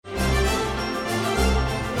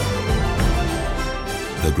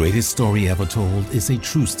The greatest story ever told is a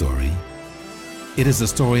true story. It is a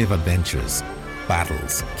story of adventures,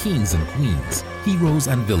 battles, kings and queens, heroes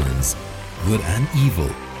and villains, good and evil,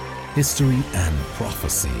 history and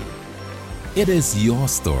prophecy. It is your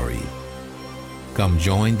story. Come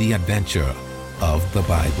join the adventure of the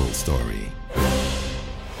Bible story.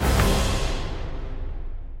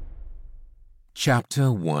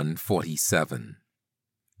 Chapter 147.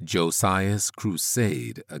 Josiah's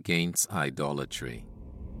Crusade Against Idolatry.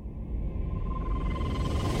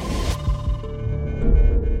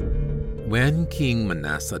 When King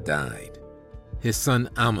Manasseh died, his son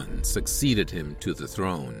Amon succeeded him to the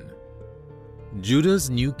throne. Judah's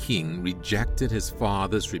new king rejected his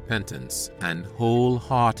father's repentance and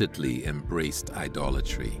wholeheartedly embraced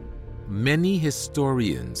idolatry. Many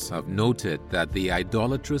historians have noted that the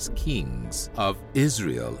idolatrous kings of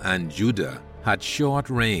Israel and Judah had short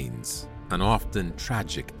reigns and often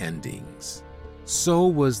tragic endings. So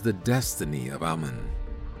was the destiny of Amon.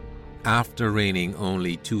 After reigning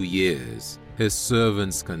only 2 years, his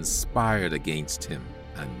servants conspired against him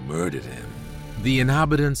and murdered him. The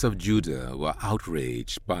inhabitants of Judah were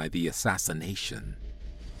outraged by the assassination.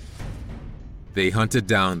 They hunted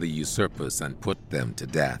down the usurpers and put them to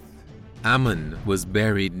death. Amon was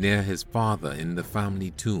buried near his father in the family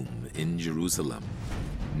tomb in Jerusalem.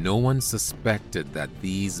 No one suspected that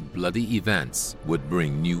these bloody events would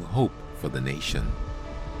bring new hope for the nation.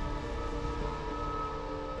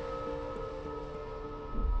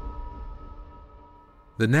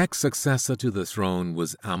 The next successor to the throne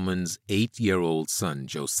was Amon's 8-year-old son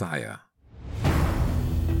Josiah.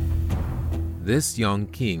 This young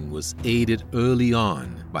king was aided early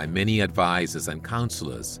on by many advisors and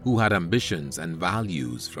counselors who had ambitions and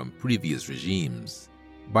values from previous regimes.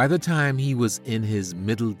 By the time he was in his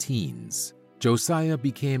middle teens, Josiah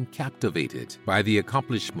became captivated by the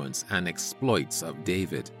accomplishments and exploits of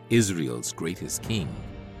David, Israel's greatest king.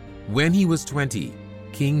 When he was 20,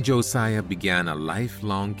 King Josiah began a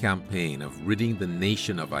lifelong campaign of ridding the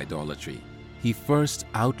nation of idolatry. He first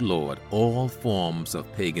outlawed all forms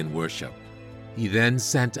of pagan worship. He then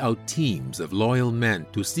sent out teams of loyal men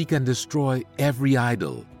to seek and destroy every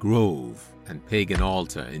idol, grove, and pagan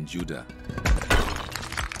altar in Judah.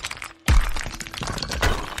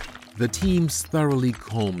 The teams thoroughly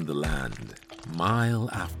combed the land, mile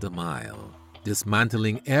after mile,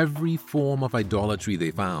 dismantling every form of idolatry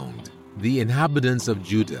they found. The inhabitants of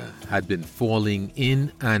Judah had been falling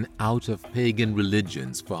in and out of pagan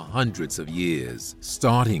religions for hundreds of years,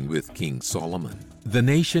 starting with King Solomon. The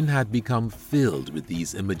nation had become filled with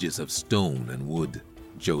these images of stone and wood.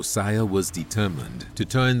 Josiah was determined to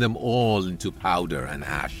turn them all into powder and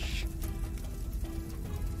ash.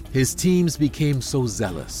 His teams became so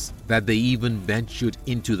zealous that they even ventured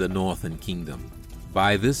into the northern kingdom.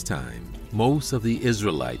 By this time, most of the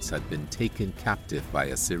Israelites had been taken captive by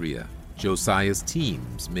Assyria. Josiah's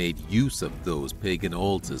teams made use of those pagan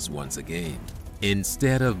altars once again.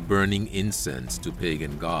 Instead of burning incense to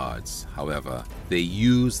pagan gods, however, they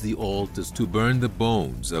used the altars to burn the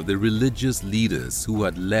bones of the religious leaders who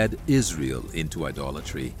had led Israel into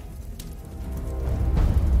idolatry.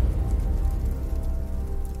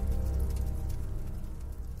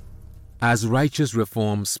 As righteous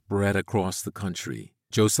reforms spread across the country,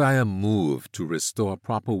 Josiah moved to restore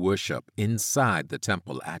proper worship inside the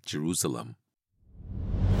temple at Jerusalem.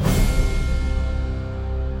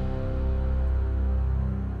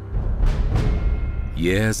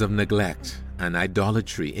 Years of neglect and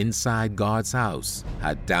idolatry inside God's house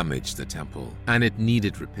had damaged the temple, and it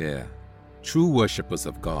needed repair. True worshippers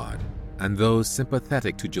of God, and those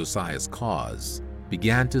sympathetic to Josiah's cause,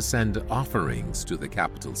 began to send offerings to the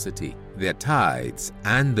capital city. Their tithes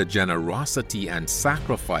and the generosity and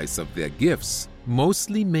sacrifice of their gifts,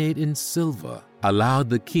 mostly made in silver, allowed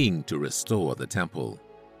the king to restore the temple.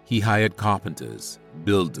 He hired carpenters,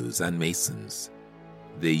 builders, and masons.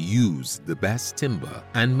 They used the best timber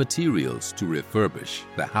and materials to refurbish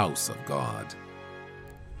the house of God.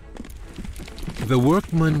 The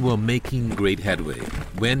workmen were making great headway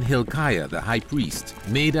when Hilkiah the high priest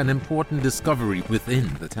made an important discovery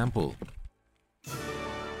within the temple.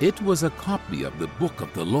 It was a copy of the book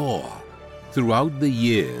of the law. Throughout the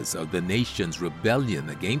years of the nation's rebellion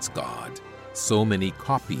against God, so many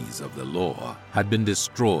copies of the law had been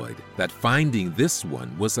destroyed that finding this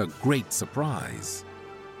one was a great surprise.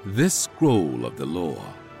 This scroll of the law,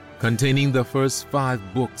 containing the first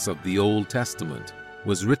 5 books of the Old Testament,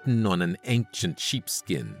 was written on an ancient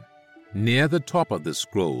sheepskin. Near the top of the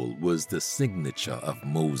scroll was the signature of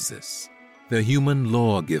Moses, the human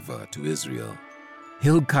lawgiver to Israel.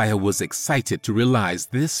 Hilkiah was excited to realize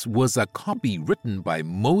this was a copy written by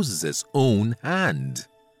Moses' own hand.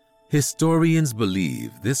 Historians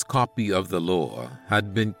believe this copy of the law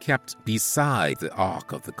had been kept beside the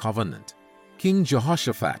Ark of the Covenant. King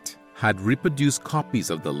Jehoshaphat had reproduced copies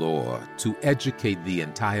of the law to educate the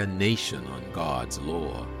entire nation on God's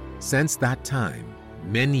law. Since that time,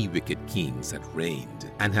 many wicked kings had reigned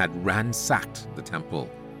and had ransacked the temple.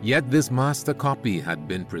 Yet this master copy had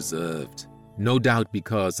been preserved, no doubt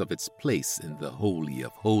because of its place in the Holy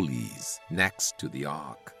of Holies next to the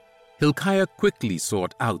Ark. Hilkiah quickly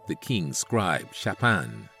sought out the king's scribe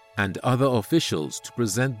Shaphan and other officials to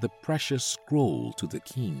present the precious scroll to the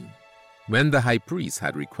king. When the high priest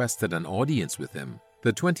had requested an audience with him,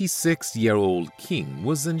 the 26-year-old king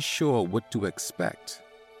wasn't sure what to expect.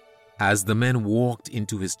 As the men walked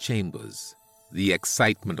into his chambers, the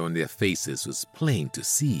excitement on their faces was plain to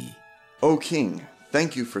see. "O king,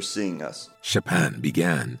 thank you for seeing us," Shaphan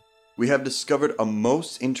began. "We have discovered a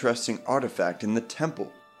most interesting artifact in the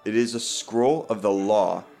temple. It is a scroll of the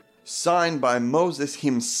law, signed by Moses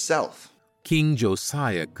himself." King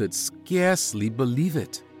Josiah could scarcely believe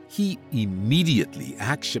it. He immediately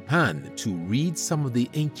asked Shaphan to read some of the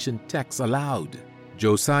ancient texts aloud.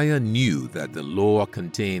 Josiah knew that the law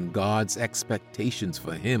contained God's expectations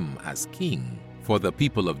for him as king, for the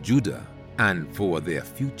people of Judah, and for their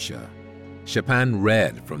future. Shaphan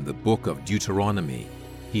read from the book of Deuteronomy.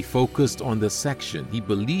 He focused on the section he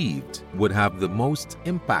believed would have the most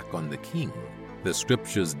impact on the king, the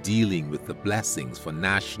scriptures dealing with the blessings for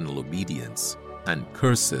national obedience and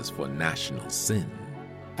curses for national sin.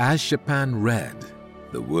 As Shaphan read,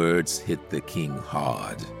 the words hit the king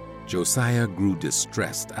hard. Josiah grew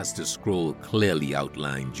distressed as the scroll clearly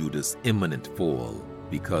outlined Judah's imminent fall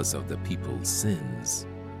because of the people's sins.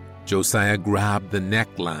 Josiah grabbed the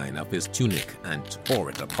neckline of his tunic and tore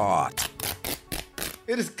it apart.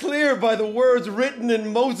 "It is clear by the words written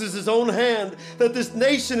in Moses' own hand that this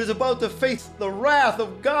nation is about to face the wrath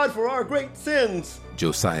of God for our great sins,"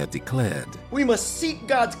 Josiah declared. "We must seek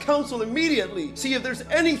God's counsel immediately, see if there's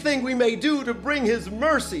anything we may do to bring his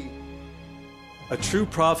mercy." "A true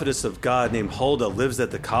prophetess of God named Huldah lives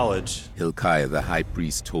at the college," Hilkiah the high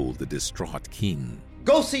priest told the distraught king.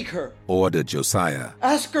 "Go seek her," ordered Josiah.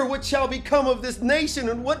 "Ask her what shall become of this nation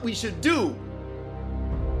and what we should do."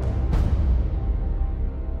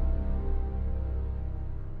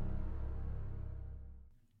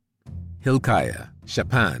 Hilkiah,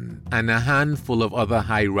 Shaphan, and a handful of other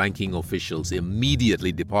high-ranking officials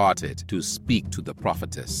immediately departed to speak to the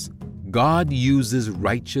prophetess. God uses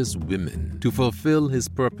righteous women to fulfill his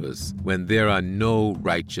purpose when there are no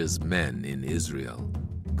righteous men in Israel.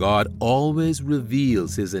 God always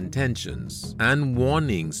reveals his intentions and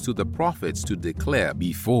warnings to the prophets to declare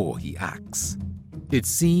before he acts. It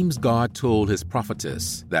seems God told his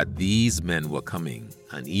prophetess that these men were coming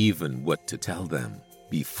and even what to tell them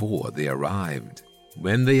before they arrived.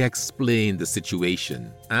 When they explained the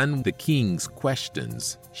situation and the king's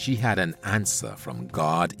questions, she had an answer from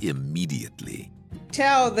God immediately.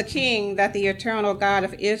 "Tell the king that the eternal God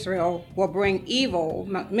of Israel will bring evil,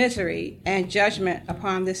 misery, and judgment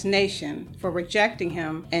upon this nation for rejecting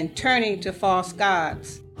him and turning to false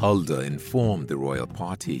gods." Huldah informed the royal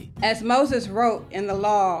party. "As Moses wrote in the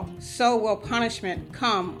law, so will punishment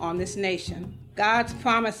come on this nation. God's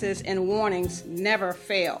promises and warnings never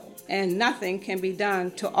fail, and nothing can be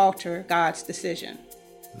done to alter God's decision."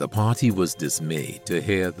 The party was dismayed to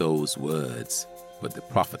hear those words, but the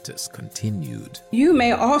prophetess continued. "You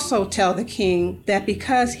may also tell the king that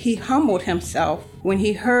because he humbled himself when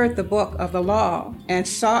he heard the book of the law and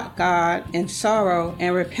sought God in sorrow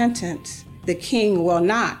and repentance, the king will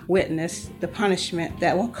not witness the punishment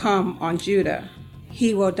that will come on Judah.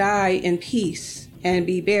 He will die in peace and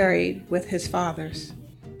be buried with his fathers."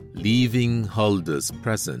 Leaving Huldah's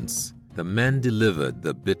presence, the men delivered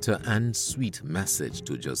the bitter and sweet message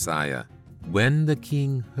to Josiah. When the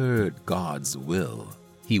king heard God's will,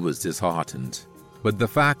 he was disheartened. But the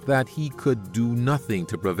fact that he could do nothing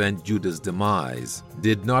to prevent Judah's demise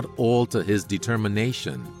did not alter his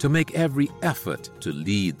determination to make every effort to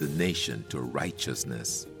lead the nation to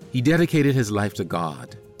righteousness. He dedicated his life to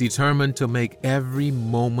God, determined to make every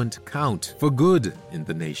moment count for good in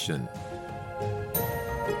the nation.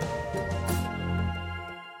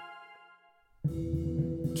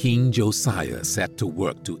 King Josiah set to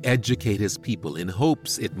work to educate his people in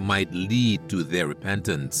hopes it might lead to their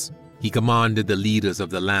repentance. He commanded the leaders of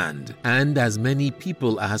the land and as many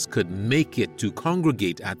people as could make it to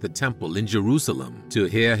congregate at the temple in Jerusalem to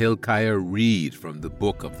hear Hilkiah read from the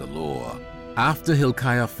book of the law. After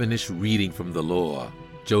Hilkiah finished reading from the law,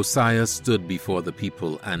 Josiah stood before the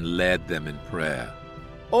people and led them in prayer.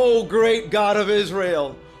 "O great God of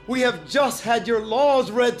Israel, We have just had your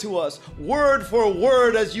laws read to us, word for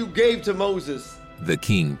word as you gave to Moses. The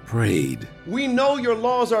king prayed. We know your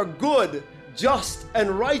laws are good, just, and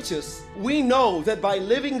righteous. We know that by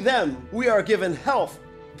living them, we are given health,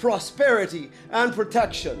 prosperity, and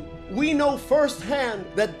protection. We know firsthand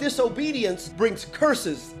that disobedience brings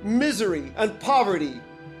curses, misery, and poverty.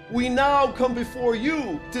 We now come before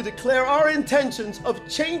you to declare our intentions of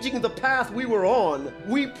changing the path we were on.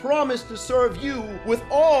 We promise to serve you with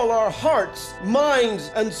all our hearts,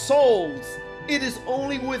 minds, and souls. It is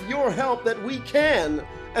only with your help that we can,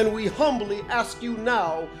 and we humbly ask you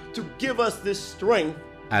now to give us this strength.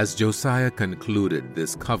 As Josiah concluded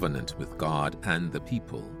this covenant with God and the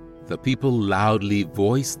people loudly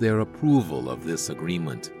voiced their approval of this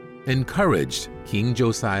agreement. Encouraged, King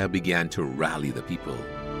Josiah began to rally the people.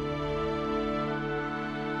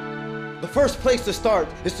 The first place to start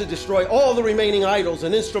is to destroy all the remaining idols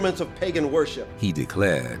and instruments of pagan worship. He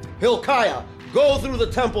declared, Hilkiah, go through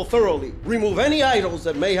the temple thoroughly. Remove any idols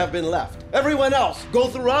that may have been left. Everyone else, go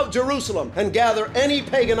throughout Jerusalem and gather any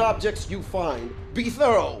pagan objects you find. Be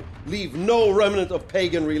thorough. Leave no remnant of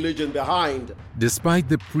pagan religion behind. Despite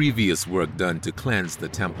the previous work done to cleanse the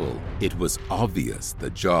temple, it was obvious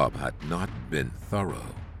the job had not been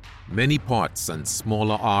thorough. Many pots and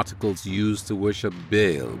smaller articles used to worship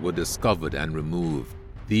Baal were discovered and removed.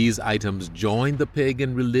 These items joined the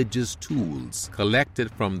pagan religious tools collected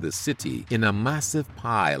from the city in a massive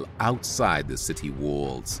pile outside the city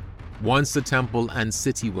walls. Once the temple and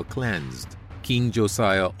city were cleansed, King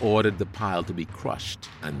Josiah ordered the pile to be crushed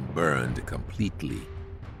and burned completely.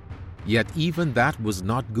 Yet even that was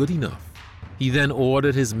not good enough. He then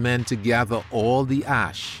ordered his men to gather all the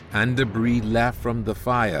ash and debris left from the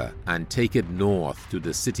fire and take it north to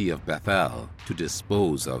the city of Bethel to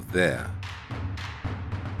dispose of there.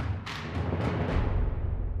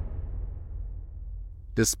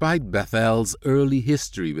 Despite Bethel's early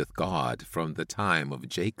history with God from the time of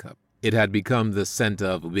Jacob, it had become the center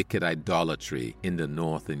of wicked idolatry in the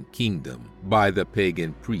northern kingdom by the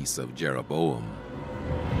pagan priests of Jeroboam.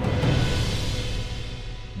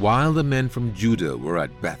 While the men from Judah were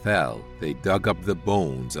at Bethel, they dug up the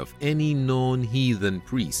bones of any known heathen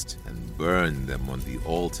priest and burned them on the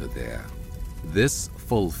altar there. This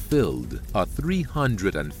fulfilled a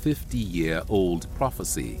 350-year-old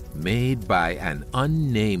prophecy made by an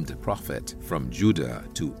unnamed prophet from Judah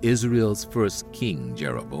to Israel's first king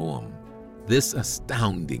Jeroboam. This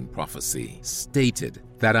astounding prophecy stated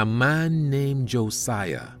that a man named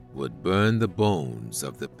Josiah would burn the bones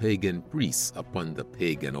of the pagan priests upon the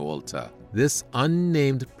pagan altar. This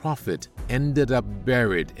unnamed prophet ended up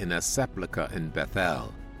buried in a sepulchre in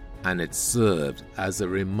Bethel, and it served as a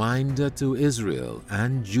reminder to Israel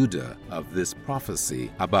and Judah of this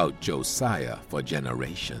prophecy about Josiah for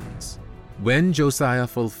generations. When Josiah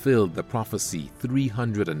fulfilled the prophecy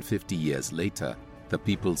 350 years later, the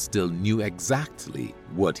people still knew exactly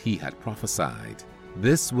what he had prophesied.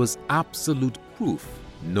 This was absolute proof.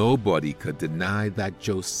 Nobody could deny that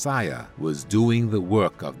Josiah was doing the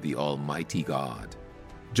work of the Almighty God.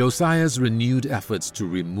 Josiah's renewed efforts to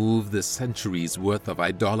remove the centuries' worth of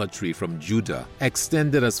idolatry from Judah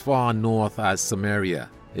extended as far north as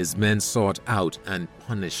Samaria. His men sought out and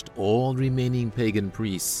punished all remaining pagan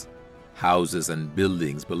priests. Houses and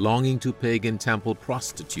buildings belonging to pagan temple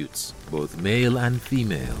prostitutes, both male and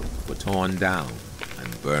female, were torn down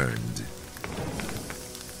and burned.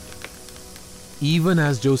 Even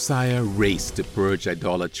as Josiah raced to purge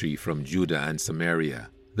idolatry from Judah and Samaria,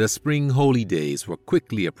 the spring holy days were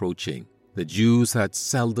quickly approaching. The Jews had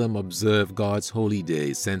seldom observed God's holy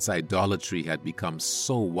days since idolatry had become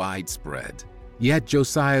so widespread. Yet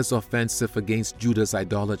Josiah's offensive against Judah's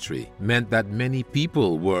idolatry meant that many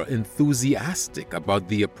people were enthusiastic about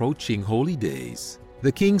the approaching holy days.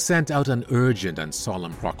 The king sent out an urgent and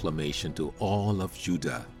solemn proclamation to all of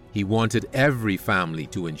Judah. He wanted every family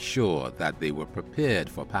to ensure that they were prepared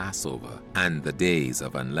for Passover and the days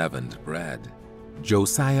of unleavened bread.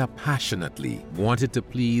 Josiah passionately wanted to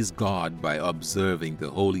please God by observing the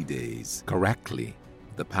holy days correctly.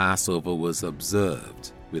 The Passover was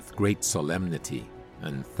observed with great solemnity,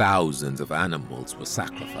 and thousands of animals were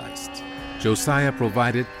sacrificed. Josiah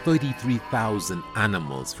provided 33,000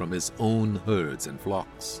 animals from his own herds and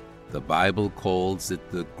flocks. The Bible calls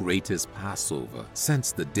it the greatest Passover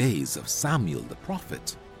since the days of Samuel the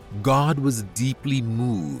prophet. God was deeply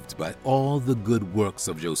moved by all the good works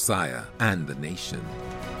of Josiah and the nation.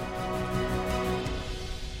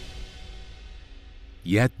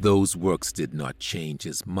 Yet those works did not change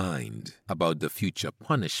his mind about the future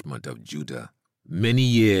punishment of Judah. Many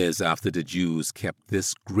years after the Jews kept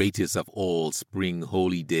this greatest of all spring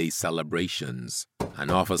holy day celebrations, an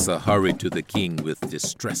officer hurried to the king with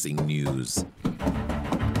distressing news.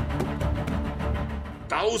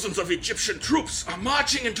 Thousands of Egyptian troops are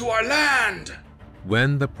marching into our land.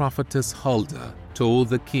 When the prophetess Huldah told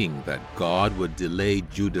the king that God would delay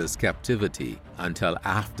Judah's captivity until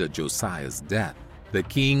after Josiah's death, the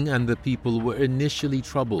king and the people were initially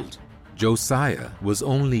troubled. Josiah was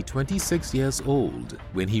only 26 years old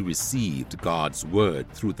when he received God's word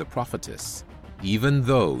through the prophetess. Even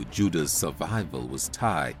though Judah's survival was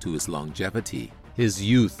tied to his longevity, his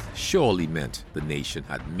youth surely meant the nation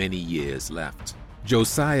had many years left.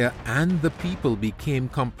 Josiah and the people became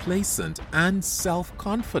complacent and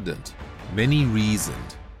self-confident. Many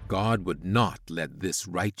reasoned God would not let this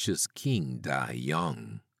righteous king die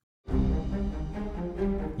young.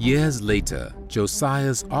 Years later,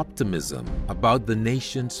 Josiah's optimism about the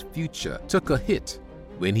nation's future took a hit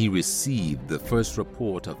when he received the first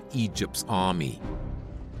report of Egypt's army,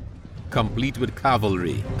 complete with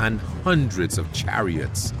cavalry and hundreds of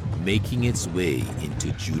chariots making its way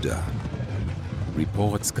into Judah.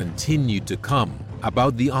 Reports continued to come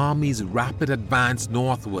about the army's rapid advance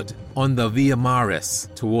northward on the Via Maris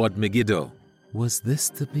toward Megiddo. Was this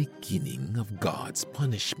the beginning of God's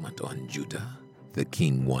punishment on Judah? The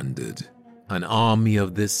king wondered. An army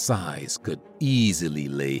of this size could easily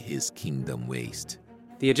lay his kingdom waste.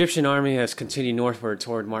 The Egyptian army has continued northward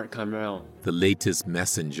toward Mount Carmel. The latest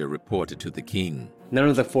messenger reported to the king. None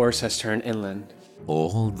of the force has turned inland.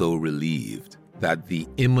 Although relieved that the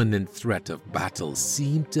imminent threat of battle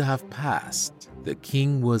seemed to have passed, the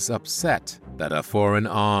king was upset that a foreign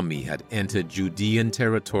army had entered Judean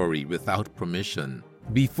territory without permission.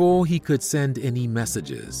 Before he could send any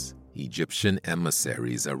messages, Egyptian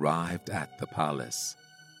emissaries arrived at the palace.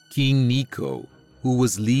 King Necho, who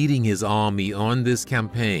was leading his army on this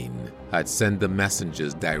campaign, had sent the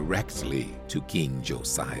messengers directly to King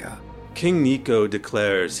Josiah. King Necho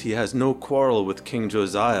declares he has no quarrel with King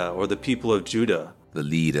Josiah or the people of Judah. The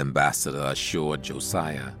lead ambassador assured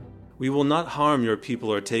Josiah, "We will not harm your people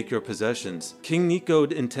or take your possessions. King Necho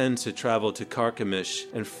intends to travel to Carchemish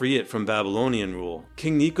and free it from Babylonian rule.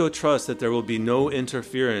 King Necho trusts that there will be no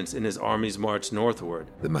interference in his army's march northward."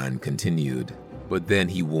 The man continued, but then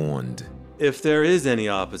he warned, "If there is any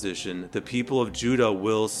opposition, the people of Judah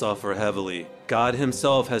will suffer heavily. God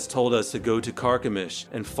himself has told us to go to Carchemish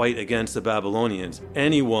and fight against the Babylonians.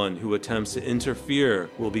 Anyone who attempts to interfere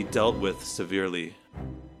will be dealt with severely."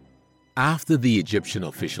 After the Egyptian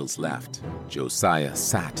officials left, Josiah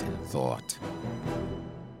sat in thought.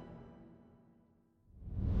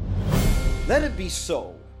 Let it be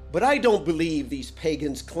so, but I don't believe these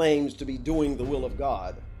pagans' claims to be doing the will of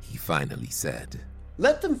God. He finally said,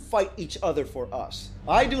 Let them fight each other for us.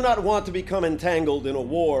 I do not want to become entangled in a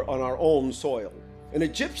war on our own soil. An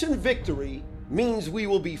Egyptian victory means we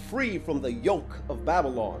will be free from the yoke of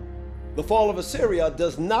Babylon. The fall of Assyria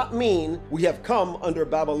does not mean we have come under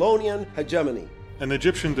Babylonian hegemony. An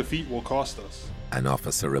Egyptian defeat will cost us. An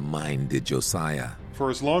officer reminded Josiah. For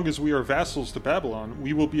as long as we are vassals to Babylon,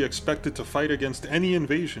 we will be expected to fight against any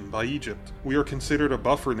invasion by Egypt. We are considered a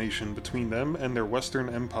buffer nation between them and their Western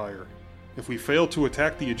Empire. If we fail to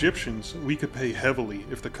attack the Egyptians, we could pay heavily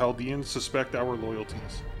if the Chaldeans suspect our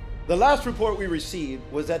loyalties. The last report we received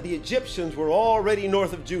was that the Egyptians were already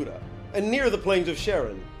north of Judah and near the plains of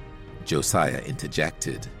Sharon. Josiah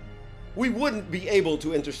interjected. We wouldn't be able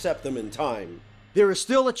to intercept them in time. There is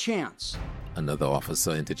still a chance. Another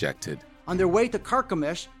officer interjected. On their way to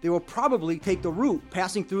Carchemish, they will probably take the route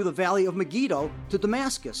passing through the valley of Megiddo to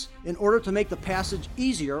Damascus in order to make the passage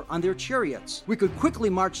easier on their chariots. We could quickly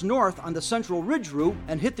march north on the Central Ridge route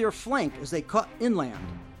and hit their flank as they cut inland.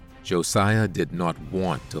 Josiah did not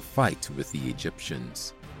want to fight with the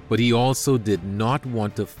Egyptians, but he also did not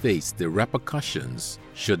want to face the repercussions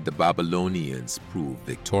should the Babylonians prove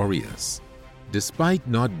victorious. Despite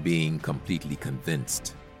not being completely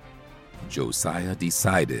convinced, Josiah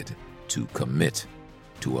decided to commit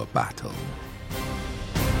to a battle.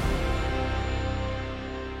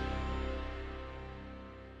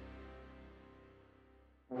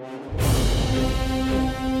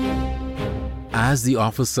 As the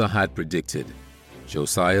officer had predicted,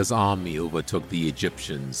 Josiah's army overtook the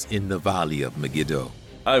Egyptians in the valley of Megiddo.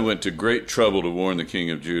 I went to great trouble to warn the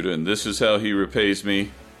king of Judah, and this is how he repays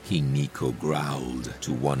me. King Necho growled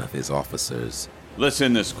to one of his officers. Let's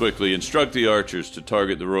end this quickly. Instruct the archers to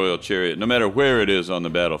target the royal chariot, no matter where it is on the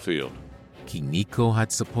battlefield. King Necho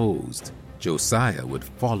had supposed Josiah would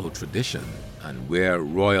follow tradition and wear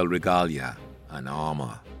royal regalia and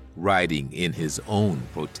armor, riding in his own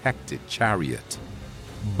protected chariot.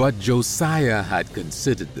 But Josiah had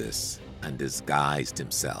considered this and disguised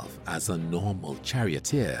himself as a normal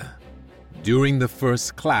charioteer. During the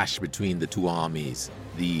first clash between the two armies,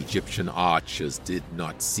 the Egyptian archers did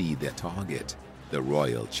not see their target, the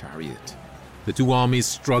royal chariot. The two armies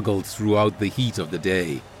struggled throughout the heat of the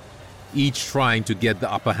day, each trying to get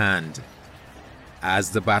the upper hand.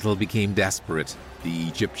 As the battle became desperate, the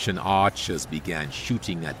Egyptian archers began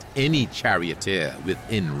shooting at any charioteer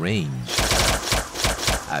within range.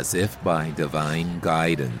 As if by divine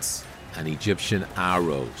guidance, an Egyptian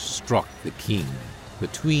arrow struck the king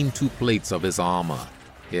between two plates of his armor,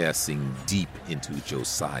 piercing deep into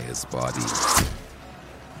Josiah's body.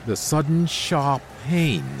 The sudden sharp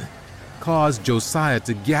pain caused Josiah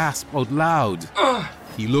to gasp out loud.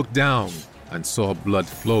 He looked down and saw blood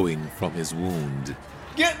flowing from his wound.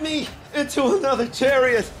 Get me into another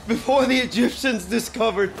chariot before the Egyptians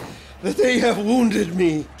discovered that they have wounded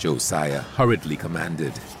me, Josiah hurriedly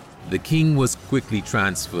commanded. The king was quickly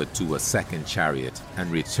transferred to a second chariot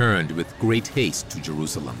and returned with great haste to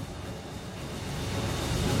Jerusalem.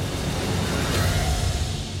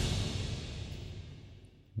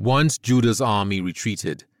 Once Judah's army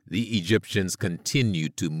retreated, the Egyptians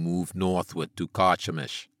continued to move northward to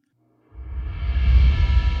Carchemish.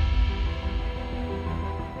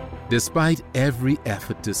 Despite every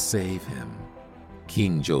effort to save him,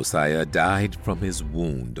 King Josiah died from his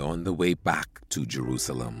wound on the way back to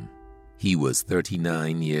Jerusalem. He was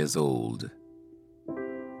 39 years old.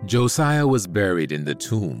 Josiah was buried in the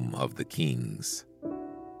tomb of the kings.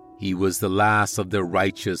 He was the last of the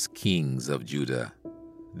righteous kings of Judah.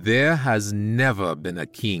 There has never been a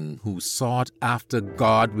king who sought after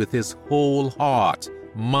God with his whole heart,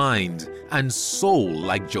 mind, and soul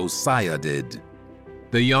like Josiah did.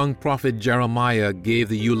 The young prophet Jeremiah gave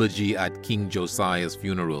the eulogy at King Josiah's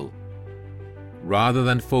funeral. Rather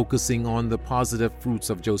than focusing on the positive fruits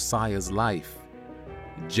of Josiah's life,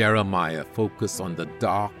 Jeremiah focused on the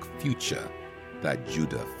dark future that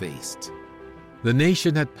Judah faced. The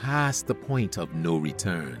nation had passed the point of no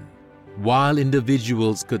return. While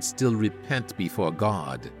individuals could still repent before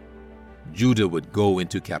God, Judah would go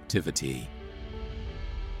into captivity.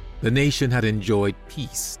 The nation had enjoyed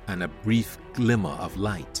peace and a brief glimmer of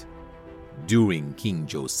light during King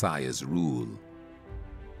Josiah's rule.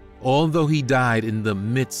 Although he died in the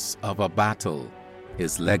midst of a battle,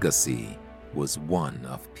 his legacy was one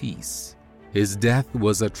of peace. His death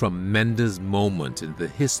was a tremendous moment in the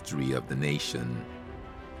history of the nation.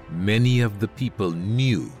 Many of the people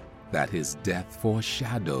knew that his death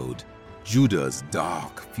foreshadowed Judah's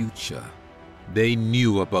dark future. They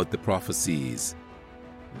knew about the prophecies.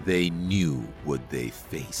 They knew what they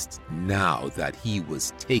faced now that he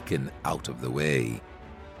was taken out of the way.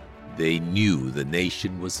 They knew the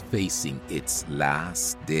nation was facing its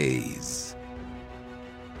last days.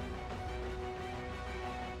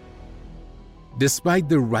 Despite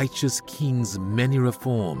the righteous king's many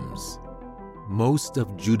reforms, most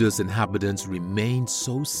of Judah's inhabitants remained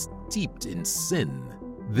so steeped in sin,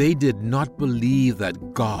 they did not believe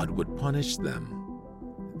that God would punish them.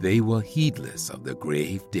 They were heedless of the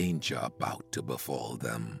grave danger about to befall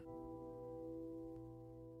them.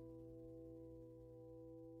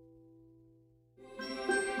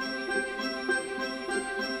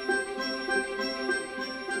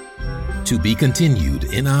 To be continued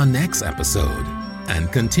in our next episode,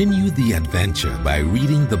 and continue the adventure by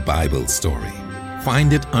reading the Bible story.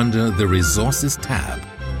 Find it under the Resources tab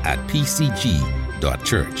at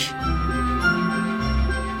pcg.church.